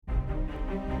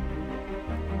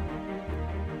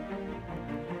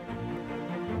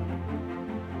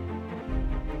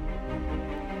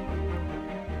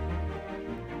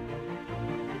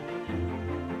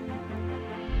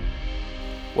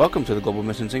Welcome to the Global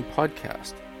Missions Inc.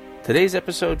 podcast. Today's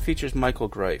episode features Michael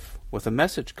Greif with a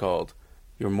message called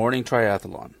Your Morning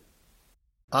Triathlon.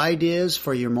 Ideas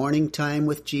for your morning time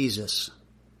with Jesus.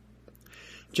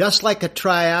 Just like a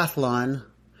triathlon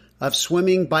of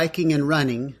swimming, biking, and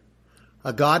running,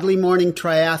 a godly morning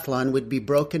triathlon would be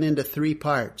broken into 3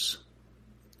 parts.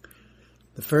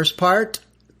 The first part,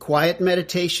 quiet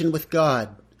meditation with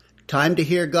God. Time to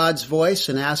hear God's voice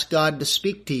and ask God to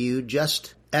speak to you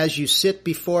just as you sit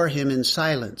before Him in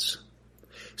silence.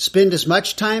 Spend as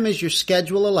much time as your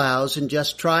schedule allows and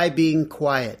just try being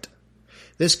quiet.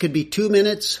 This could be 2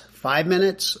 minutes, 5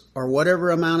 minutes, or whatever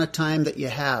amount of time that you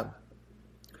have.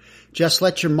 Just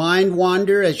let your mind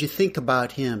wander as you think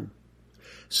about Him.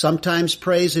 Sometimes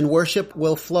praise and worship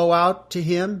will flow out to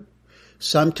Him.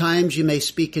 Sometimes you may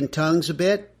speak in tongues a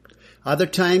bit. Other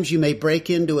times you may break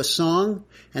into a song.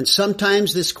 And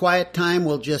sometimes this quiet time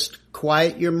will just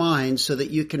quiet your mind so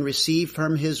that you can receive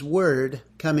from His Word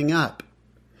coming up.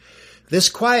 This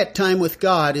quiet time with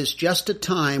God is just a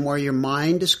time where your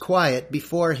mind is quiet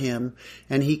before Him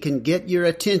and He can get your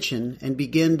attention and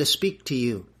begin to speak to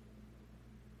you.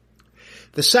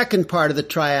 The second part of the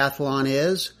triathlon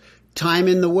is time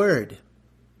in the Word.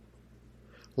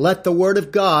 Let the Word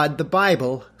of God, the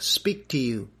Bible, speak to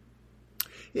you.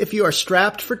 If you are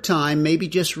strapped for time, maybe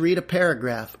just read a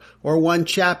paragraph or 1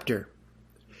 chapter.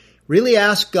 Really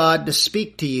ask God to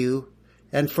speak to you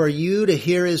and for you to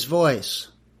hear His voice.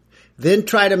 Then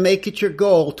try to make it your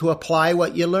goal to apply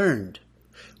what you learned.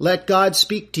 Let God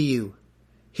speak to you.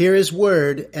 Hear His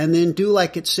Word and then do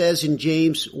like it says in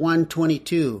James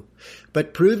 1:22.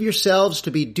 But prove yourselves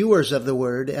to be doers of the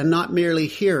Word and not merely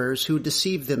hearers who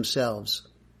deceive themselves.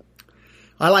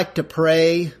 I like to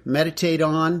pray, meditate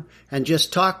on, and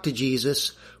just talk to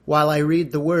Jesus while I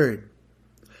read the Word.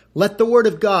 Let the Word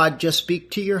of God just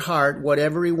speak to your heart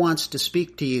whatever He wants to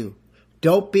speak to you.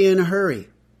 Don't be in a hurry.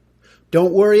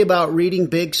 Don't worry about reading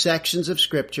big sections of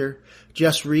Scripture.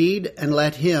 Just read and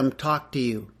let Him talk to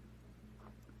you.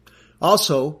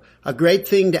 Also, a great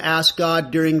thing to ask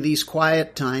God during these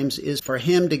quiet times is for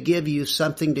Him to give you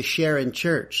something to share in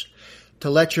church, to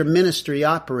let your ministry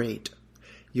operate.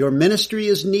 Your ministry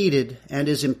is needed and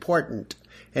is important,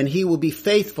 and He will be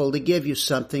faithful to give you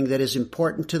something that is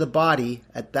important to the body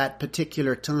at that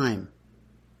particular time.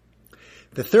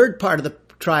 The third part of the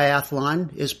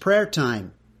triathlon is prayer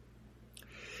time.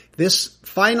 This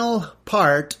final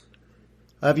part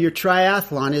of your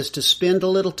triathlon is to spend a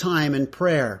little time in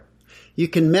prayer. You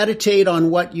can meditate on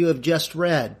what you have just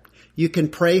read. You can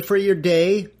pray for your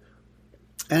day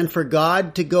and for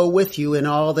God to go with you in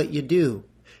all that you do.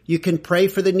 You can pray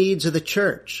for the needs of the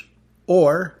church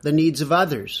or the needs of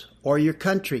others or your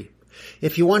country.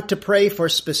 If you want to pray for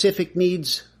specific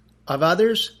needs of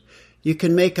others, you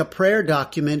can make a prayer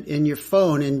document in your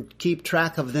phone and keep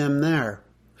track of them there.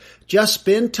 Just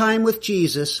spend time with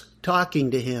Jesus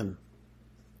talking to Him.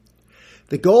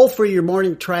 The goal for your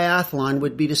morning triathlon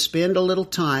would be to spend a little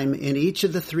time in each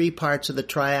of the 3 parts of the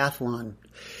triathlon.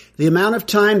 The amount of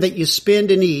time that you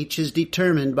spend in each is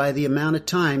determined by the amount of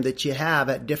time that you have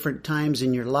at different times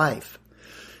in your life.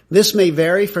 This may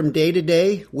vary from day to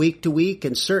day, week to week,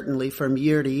 and certainly from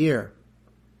year to year.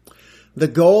 The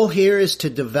goal here is to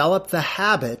develop the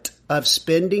habit of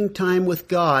spending time with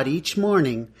God each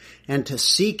morning and to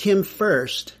seek Him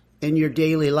first in your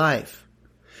daily life.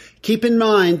 Keep in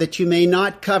mind that you may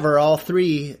not cover all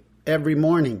 3 every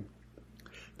morning.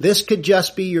 This could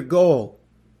just be your goal.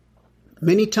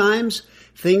 Many times,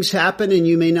 things happen and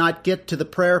you may not get to the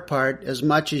prayer part as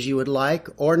much as you would like,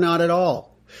 or not at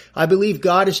all. I believe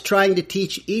God is trying to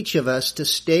teach each of us to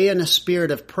stay in a spirit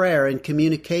of prayer and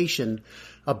communication,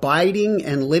 abiding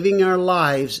and living our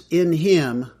lives in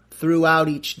Him throughout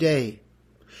each day.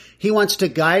 He wants to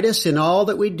guide us in all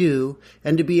that we do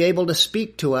and to be able to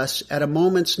speak to us at a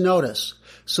moment's notice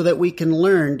so that we can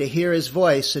learn to hear His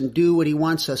voice and do what He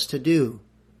wants us to do.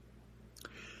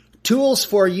 Tools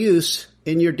for use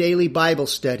in your daily Bible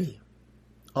study,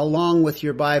 along with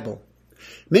your Bible.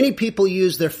 Many people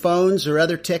use their phones or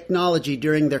other technology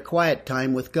during their quiet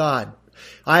time with God.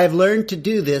 I have learned to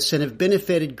do this and have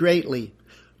benefited greatly,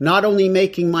 not only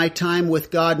making my time with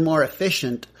God more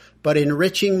efficient, but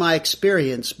enriching my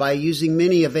experience by using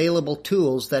many available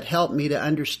tools that help me to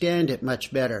understand it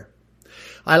much better.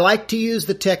 I like to use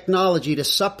the technology to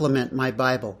supplement my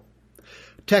Bible.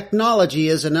 Technology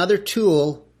is another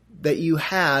tool that you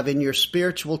have in your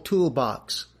spiritual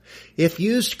toolbox. If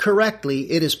used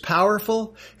correctly, it is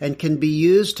powerful and can be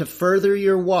used to further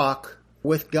your walk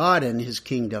with God and His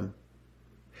kingdom.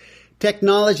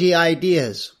 Technology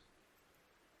ideas.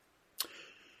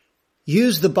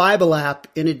 Use the Bible app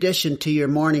in addition to your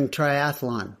morning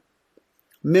triathlon.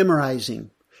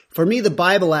 memorizing. For me, the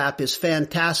Bible app is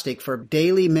fantastic for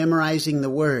daily memorizing the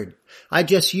Word. I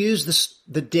just use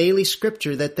the daily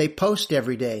scripture that they post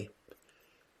every day.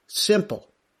 Simple.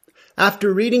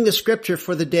 After reading the scripture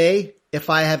for the day, if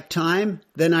I have time,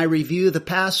 then I review the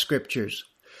past scriptures.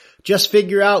 Just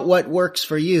figure out what works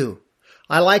for you.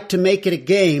 I like to make it a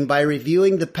game by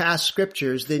reviewing the past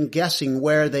scriptures, then guessing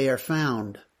where they are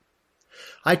found.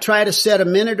 I try to set a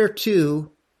minute or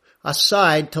two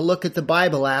aside to look at the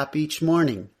Bible app each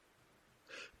morning.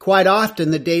 Quite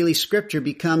often the daily scripture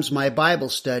becomes my Bible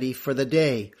study for the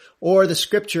day, or the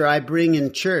scripture I bring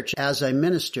in church as I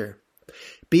minister.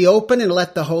 Be open and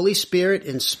let the Holy Spirit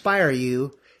inspire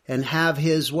you and have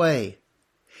His way.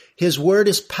 His Word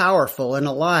is powerful and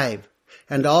alive,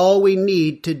 and all we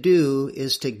need to do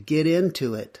is to get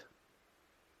into it.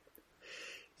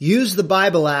 Use the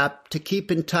Bible app to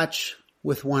keep in touch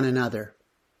with one another.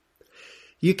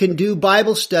 You can do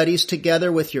Bible studies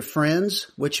together with your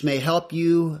friends, which may help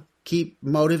you keep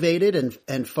motivated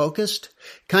and focused,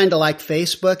 kind of like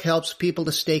Facebook helps people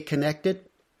to stay connected.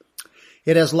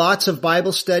 It has lots of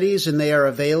Bible studies and they are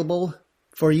available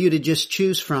for you to just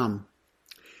choose from.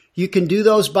 You can do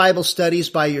those Bible studies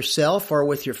by yourself or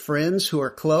with your friends who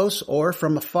are close or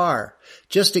from afar.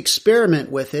 Just experiment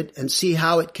with it and see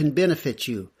how it can benefit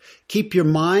you. Keep your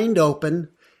mind open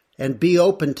and be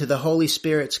open to the Holy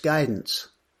Spirit's guidance.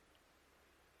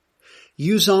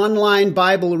 Use online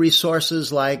Bible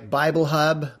resources like Bible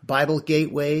Hub, Bible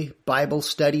Gateway, Bible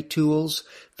Study Tools,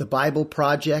 the Bible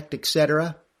Project,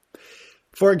 etc.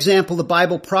 For example, the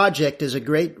Bible Project is a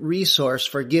great resource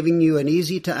for giving you an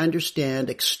easy-to-understand,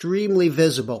 extremely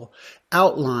visible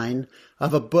outline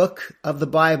of a book of the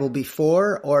Bible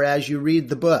before or as you read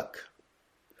the book.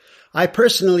 I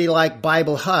personally like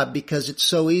Bible Hub because it's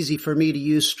so easy for me to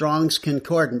use Strong's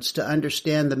Concordance to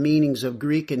understand the meanings of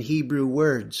Greek and Hebrew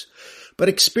words. But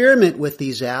experiment with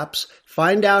these apps,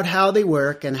 find out how they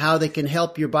work and how they can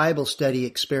help your Bible study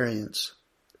experience.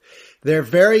 They're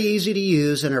very easy to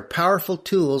use and are powerful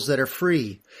tools that are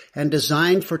free and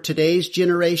designed for today's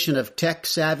generation of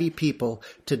tech-savvy people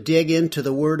to dig into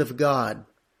the Word of God.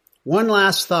 One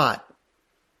last thought.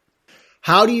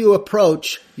 How do you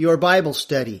approach your Bible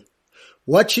study?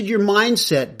 What should your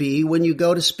mindset be when you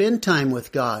go to spend time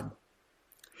with God?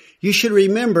 You should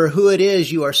remember who it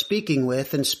is you are speaking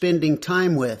with and spending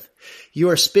time with. You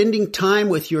are spending time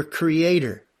with your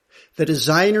Creator, the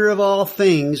designer of all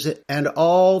things and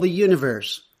all the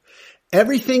universe.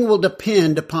 Everything will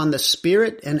depend upon the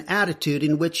spirit and attitude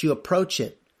in which you approach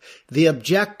it, the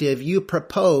objective you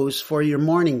propose for your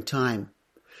morning time.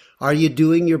 Are you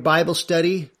doing your Bible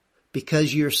study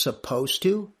because you're supposed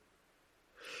to?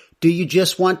 Do you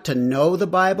just want to know the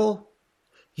Bible?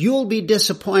 You'll be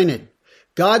disappointed.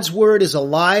 God's Word is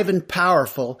alive and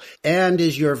powerful and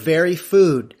is your very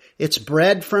food. It's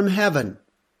bread from heaven.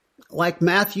 Like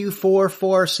Matthew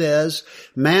 4:4 says,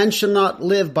 man shall not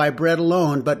live by bread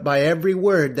alone, but by every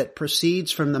word that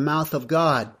proceeds from the mouth of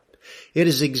God. It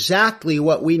is exactly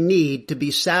what we need to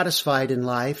be satisfied in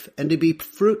life and to be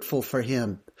fruitful for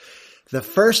Him. The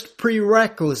first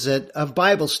prerequisite of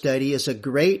Bible study is a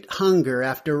great hunger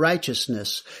after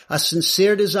righteousness, a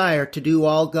sincere desire to do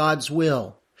all God's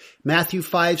will. Matthew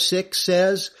 5:6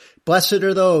 says, blessed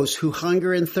are those who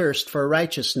hunger and thirst for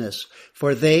righteousness,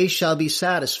 for they shall be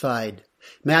satisfied.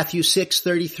 Matthew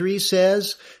 6:33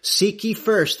 says, seek ye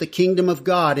first the kingdom of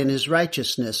God and His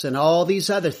righteousness, and all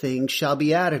these other things shall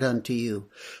be added unto you.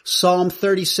 Psalm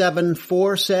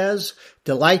 37:4 says,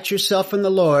 delight yourself in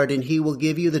the Lord, and He will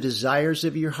give you the desires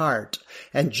of your heart.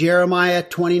 And Jeremiah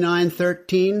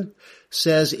 29:13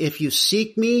 says, if you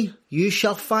seek me, you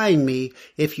shall find me,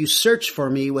 if you search for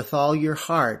me with all your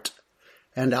heart,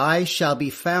 and I shall be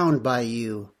found by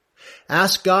you.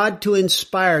 Ask God to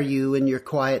inspire you in your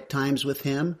quiet times with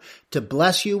Him, to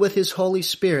bless you with His Holy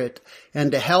Spirit,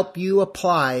 and to help you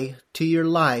apply to your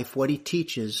life what He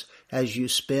teaches as you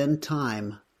spend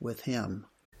time with Him.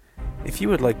 If you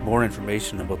would like more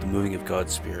information about the moving of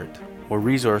God's Spirit or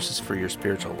resources for your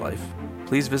spiritual life,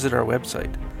 please visit our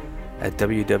website at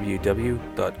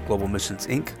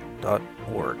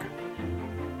www.globalmissionsinc.org.